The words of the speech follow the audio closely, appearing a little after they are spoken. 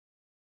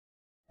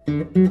Hello,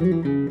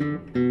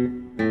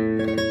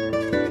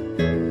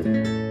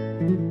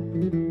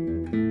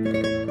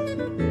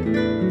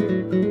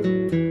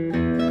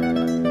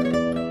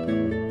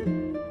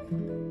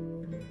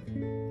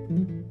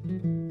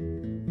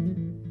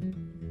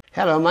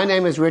 my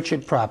name is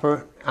Richard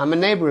Proper. I'm a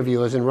neighbor of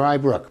yours in Rye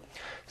Brook.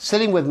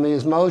 Sitting with me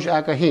is Moge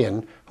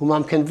Agahian, whom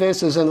I'm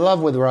convinced is in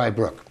love with Rye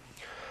Brook.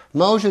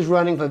 Moge is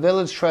running for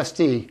village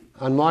trustee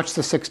on March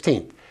the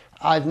 16th.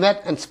 I've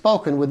met and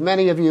spoken with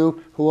many of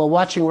you who are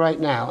watching right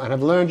now and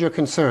have learned your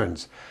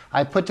concerns.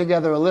 I put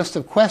together a list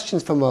of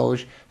questions for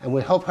Moge, and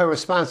we hope her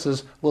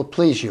responses will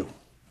please you.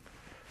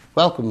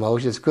 Welcome,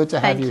 Moge. It's good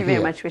to have you here. Thank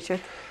you very much, Richard.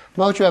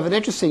 Moge, you have an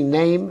interesting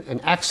name, an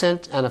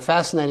accent, and a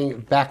fascinating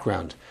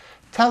background.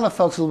 Tell the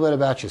folks a little bit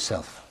about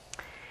yourself.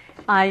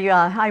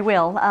 I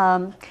will.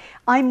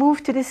 I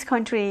moved to this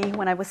country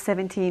when I was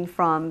 17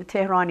 from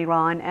Tehran,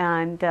 Iran,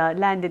 and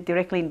landed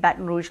directly in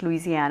Baton Rouge,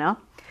 Louisiana.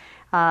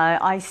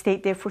 I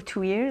stayed there for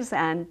 2 years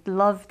and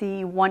loved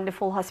the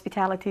wonderful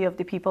hospitality of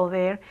the people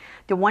there.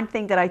 The one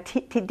thing that I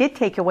did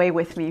take away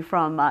with me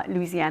from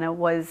Louisiana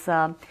was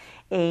a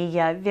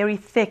very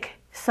thick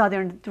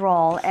Southern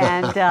drawl,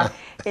 and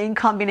in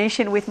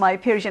combination with my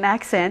Persian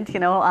accent, you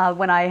know,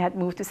 when I had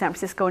moved to San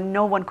Francisco,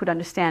 no one could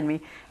understand me.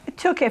 It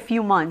took a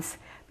few months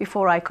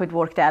before I could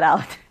work that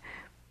out,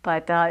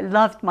 but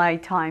loved my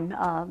time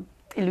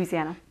in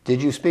Louisiana.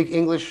 Did you speak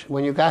English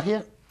when you got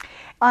here?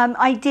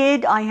 I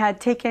did. I had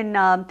taken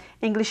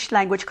English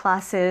language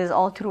classes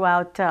all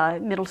throughout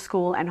middle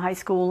school and high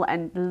school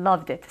and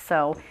loved it.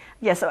 So,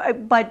 yes,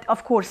 but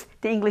of course,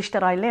 the English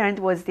that I learned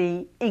was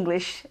the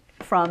English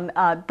from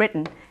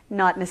Britain,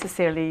 not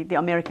necessarily the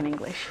American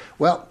English.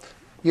 Well,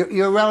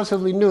 you're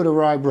relatively new to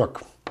Rye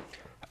Brook.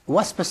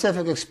 What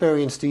specific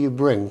experience do you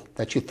bring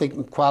that you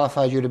think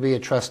qualifies you to be a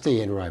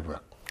trustee in Rye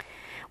Brook?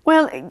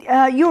 Well,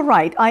 you're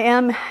right. I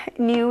am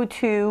new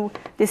to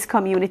this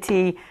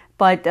community,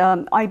 but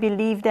I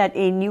believe that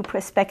a new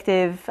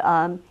perspective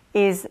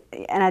is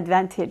an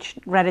advantage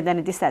rather than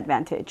a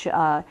disadvantage.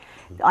 I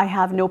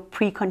have no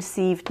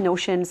preconceived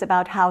notions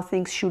about how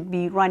things should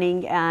be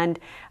running and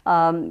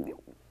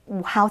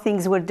how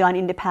things were done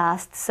in the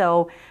past.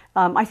 So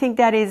I think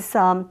that is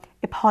a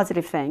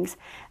positive thing.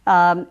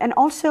 And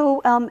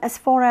also, as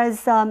far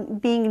as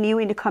being new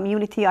in the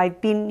community, I've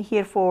been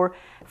here for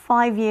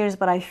 5 years,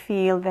 but I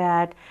feel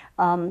that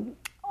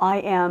I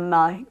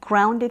am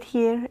grounded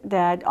here,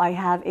 that I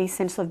have a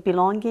sense of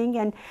belonging,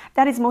 and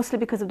that is mostly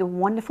because of the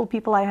wonderful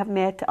people I have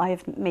met. I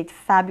have made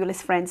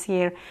fabulous friends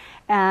here,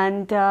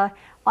 and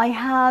I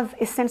have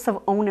a sense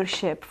of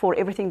ownership for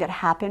everything that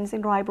happens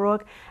in Rye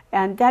Brook,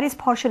 and that is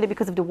partially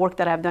because of the work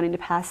that I've done in the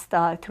past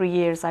 3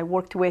 years. I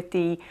worked with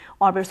the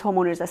Arbors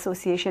Homeowners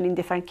Association in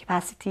different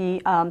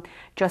capacity,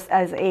 just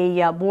as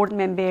a board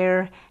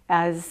member,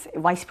 as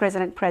vice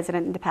president,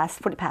 president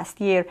for the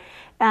past year,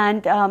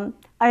 and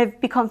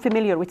I've become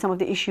familiar with some of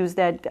the issues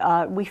that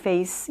we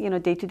face, you know,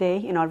 day to day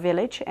in our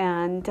village,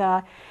 and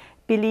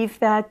believe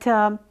that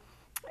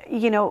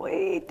you know,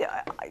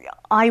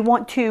 I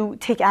want to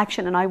take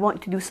action, and I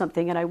want to do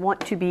something, and I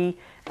want to be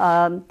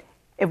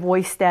a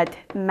voice that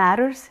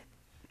matters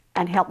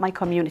and help my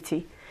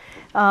community.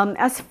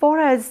 As far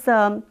as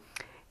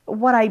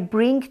what I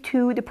bring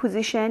to the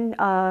position,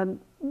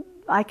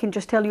 I can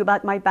just tell you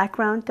about my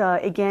background.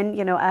 Again,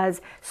 you know,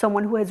 as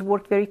someone who has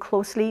worked very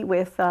closely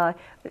with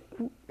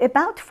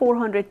about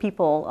 400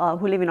 people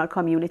who live in our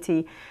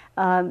community,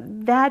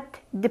 that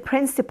the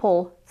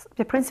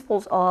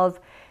principles of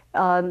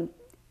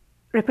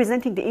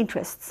representing the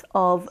interests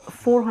of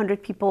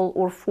 400 people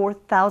or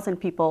 4,000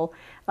 people,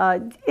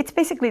 it's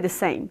basically the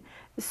same.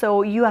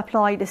 So you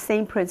apply the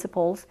same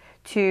principles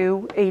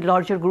to a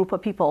larger group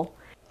of people.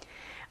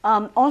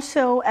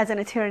 Also, as an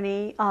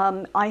attorney,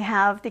 I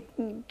have the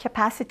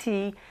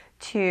capacity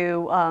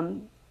to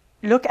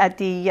look at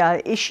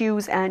the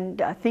issues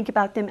and think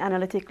about them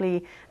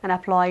analytically and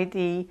apply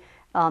the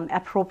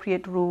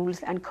appropriate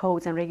rules and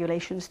codes and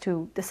regulations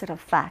to the set of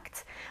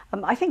facts.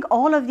 I think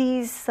all of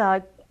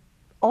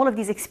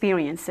these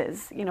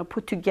experiences, you know,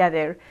 put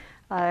together,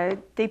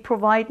 they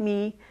provide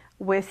me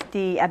with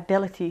the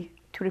ability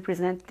to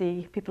represent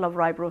the people of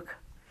Rye Brook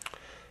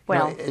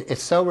well. You know,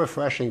 it's so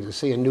refreshing to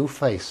see a new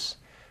face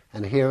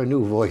and hear a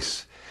new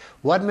voice.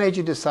 What made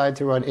you decide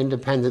to run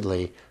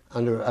independently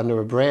under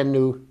a brand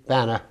new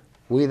banner,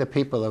 We the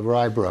People of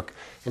Rye Brook,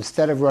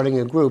 instead of running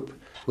a group,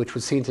 which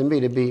would seem to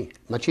me to be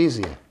much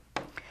easier?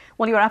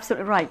 Well, you're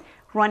absolutely right.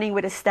 Running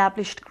with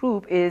established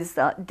group is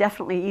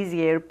definitely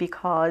easier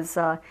because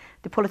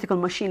the political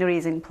machinery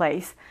is in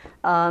place.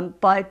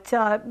 But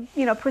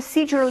you know,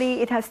 procedurally,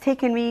 it has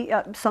taken me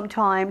some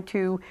time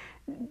to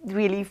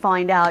really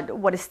find out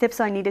what steps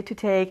I needed to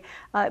take.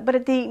 But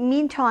at the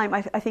meantime,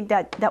 I think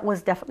that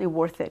was definitely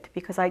worth it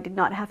because I did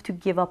not have to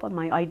give up on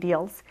my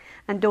ideals.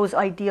 And those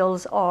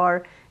ideals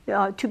are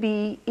to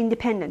be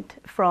independent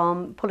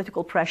from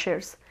political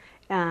pressures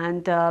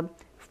and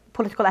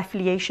political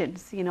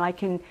affiliations. You know, I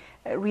can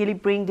really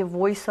bring the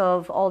voice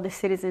of all the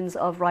citizens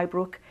of Rye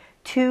Brook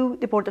to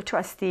the Board of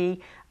Trustee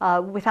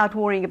without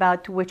worrying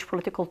about which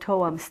political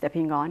toe I'm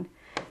stepping on.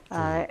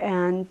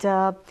 And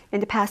in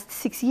the past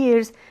 6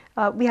 years,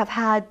 we have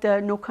had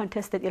no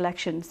contested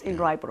elections in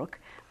Rye Brook,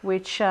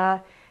 which,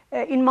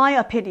 in my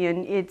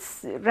opinion,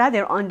 it's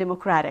rather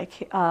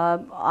undemocratic.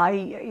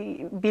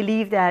 I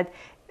believe that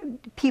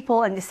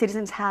people and the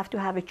citizens have to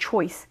have a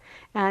choice.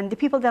 And the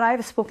people that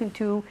I've spoken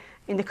to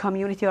in the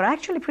community are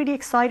actually pretty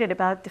excited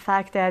about the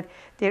fact that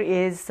there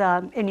is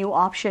a new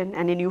option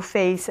and a new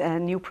face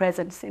and new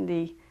presence in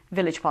the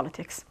village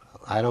politics.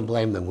 I don't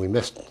blame them. We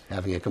missed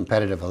having a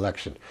competitive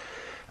election.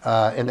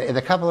 In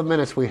the couple of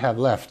minutes we have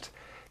left,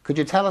 could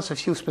you tell us a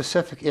few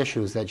specific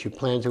issues that you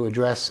plan to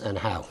address and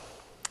how?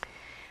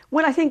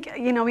 Well, I think,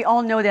 we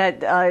all know that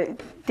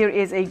there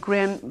is a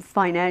grim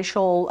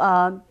financial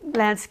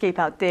landscape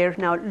out there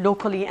now,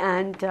 locally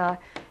and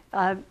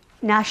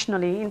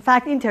nationally, in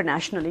fact,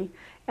 internationally.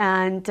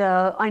 And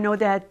I know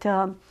that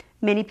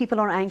many people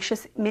are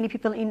anxious. Many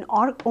people in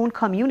our own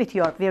community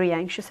are very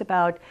anxious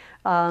about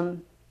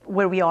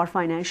where we are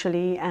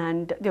financially,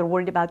 and they're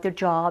worried about their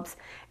jobs,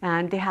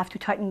 and they have to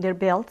tighten their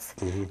belts.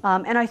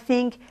 And I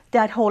think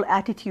that whole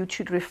attitude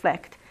should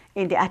reflect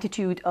in the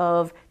attitude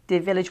of the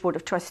Village Board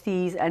of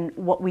Trustees and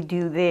what we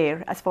do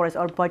there as far as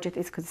our budget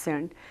is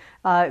concerned.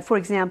 For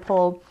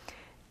example,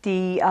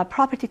 the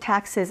property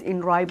taxes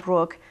in Rye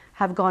Brook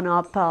have gone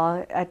up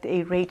at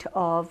a rate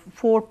of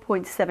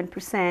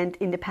 4.7%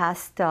 in the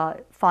past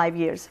 5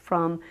 years,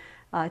 from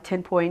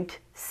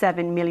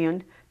 10.7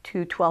 million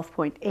to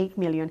 12.8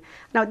 million.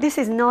 Now, this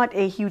is not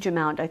a huge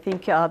amount. I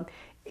think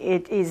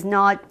it is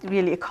not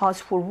really a cause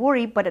for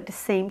worry, but at the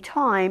same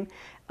time,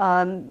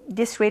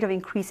 this rate of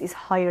increase is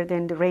higher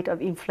than the rate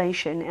of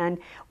inflation, and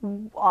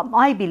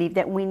I believe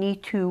that we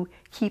need to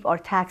keep our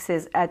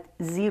taxes at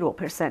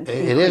 0%.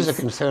 It is a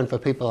concern for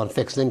people on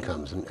fixed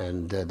incomes,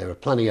 and there are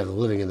plenty of them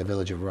living in the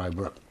village of Rye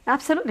Brook.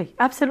 Absolutely,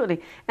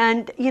 absolutely.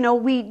 And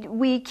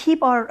we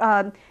keep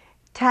our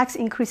tax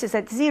increases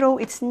at 0.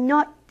 It's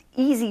not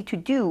easy to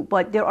do,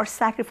 but there are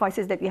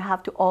sacrifices that we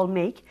have to all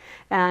make,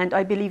 and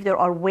I believe there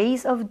are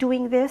ways of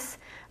doing this.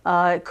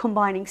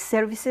 Combining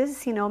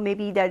services,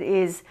 maybe that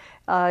is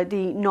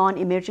the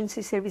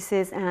non-emergency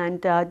services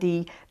and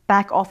the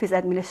back office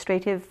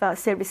administrative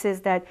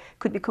services that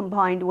could be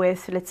combined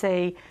with, let's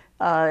say,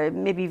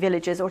 maybe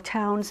villages or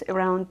towns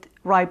around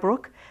Rye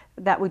Brook.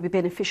 That would be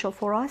beneficial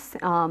for us.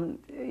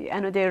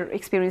 Another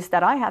experience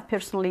that I have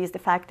personally is the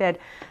fact that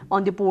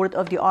on the board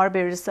of the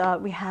Arbors,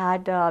 we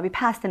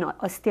passed an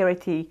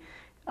austerity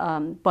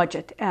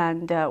budget,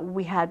 and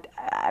we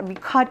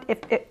cut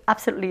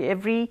absolutely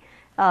every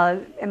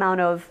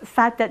amount of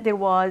fat that there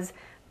was,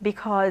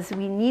 because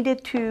we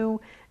needed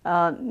to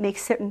make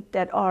certain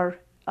that our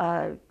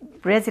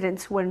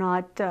residents were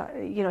not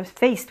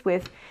faced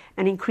with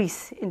an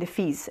increase in the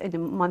fees, in the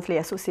monthly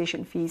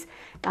association fees.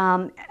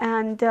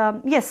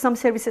 Yes, some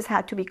services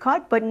had to be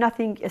cut, but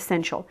nothing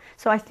essential.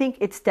 So I think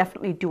it's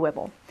definitely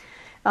doable.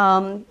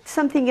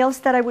 Something else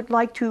that I would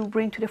like to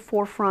bring to the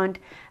forefront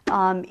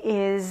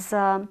is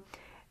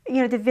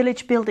the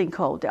village building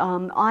code.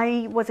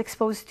 I was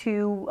exposed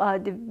to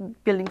the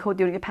building code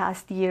during the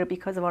past year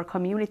because of our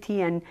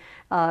community and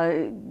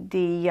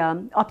the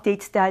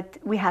updates that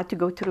we had to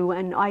go through.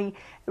 And I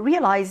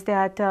realized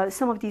that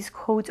some of these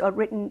codes are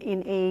written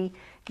in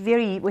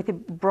with a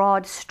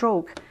broad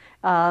stroke,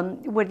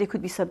 where they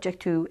could be subject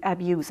to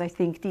abuse. I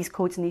think these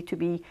codes need to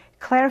be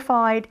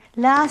clarified.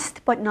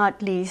 Last but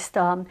not least,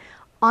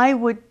 I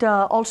would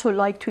also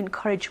like to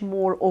encourage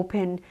more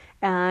open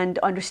and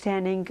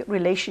understanding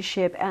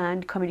relationship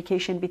and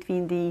communication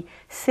between the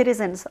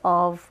citizens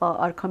of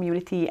our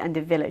community and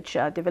the village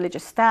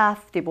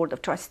staff, the Board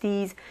of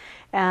Trustees.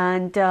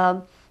 And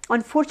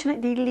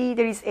unfortunately,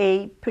 there is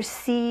a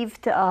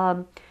perceived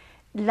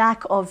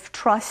lack of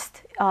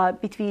trust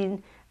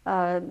between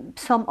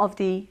some of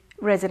the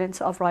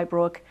residents of Rye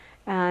Brook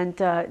and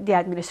the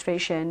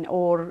administration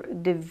or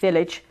the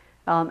village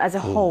as a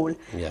whole.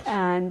 Yes.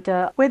 And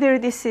whether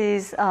this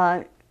is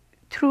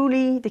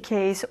truly the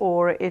case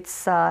or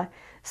it's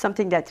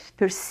something that's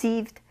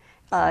perceived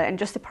and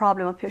just a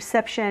problem of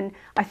perception,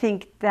 I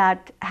think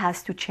that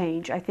has to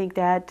change. I think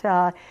that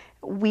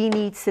we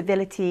need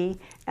civility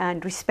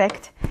and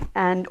respect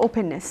and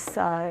openness,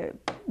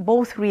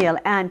 both real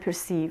and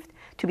perceived,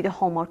 to be the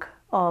hallmark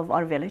of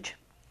our village.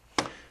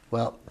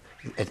 Well,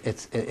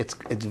 it's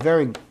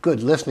very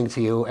good listening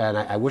to you, and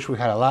I wish we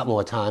had a lot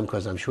more time,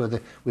 because I'm sure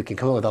that we can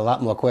come up with a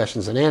lot more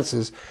questions and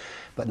answers.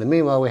 But in the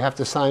meanwhile, we have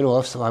to sign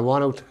off, so I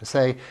want to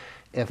say,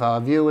 if our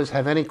viewers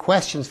have any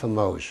questions for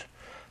Moge,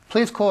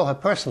 please call her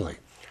personally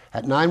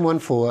at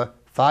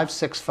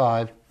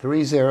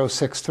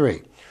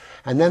 914-565-3063.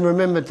 And then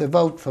remember to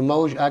vote for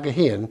Moge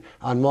Agahian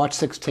on March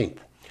 16th.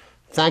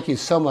 Thank you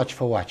so much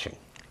for watching.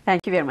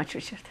 Thank you very much,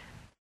 Richard.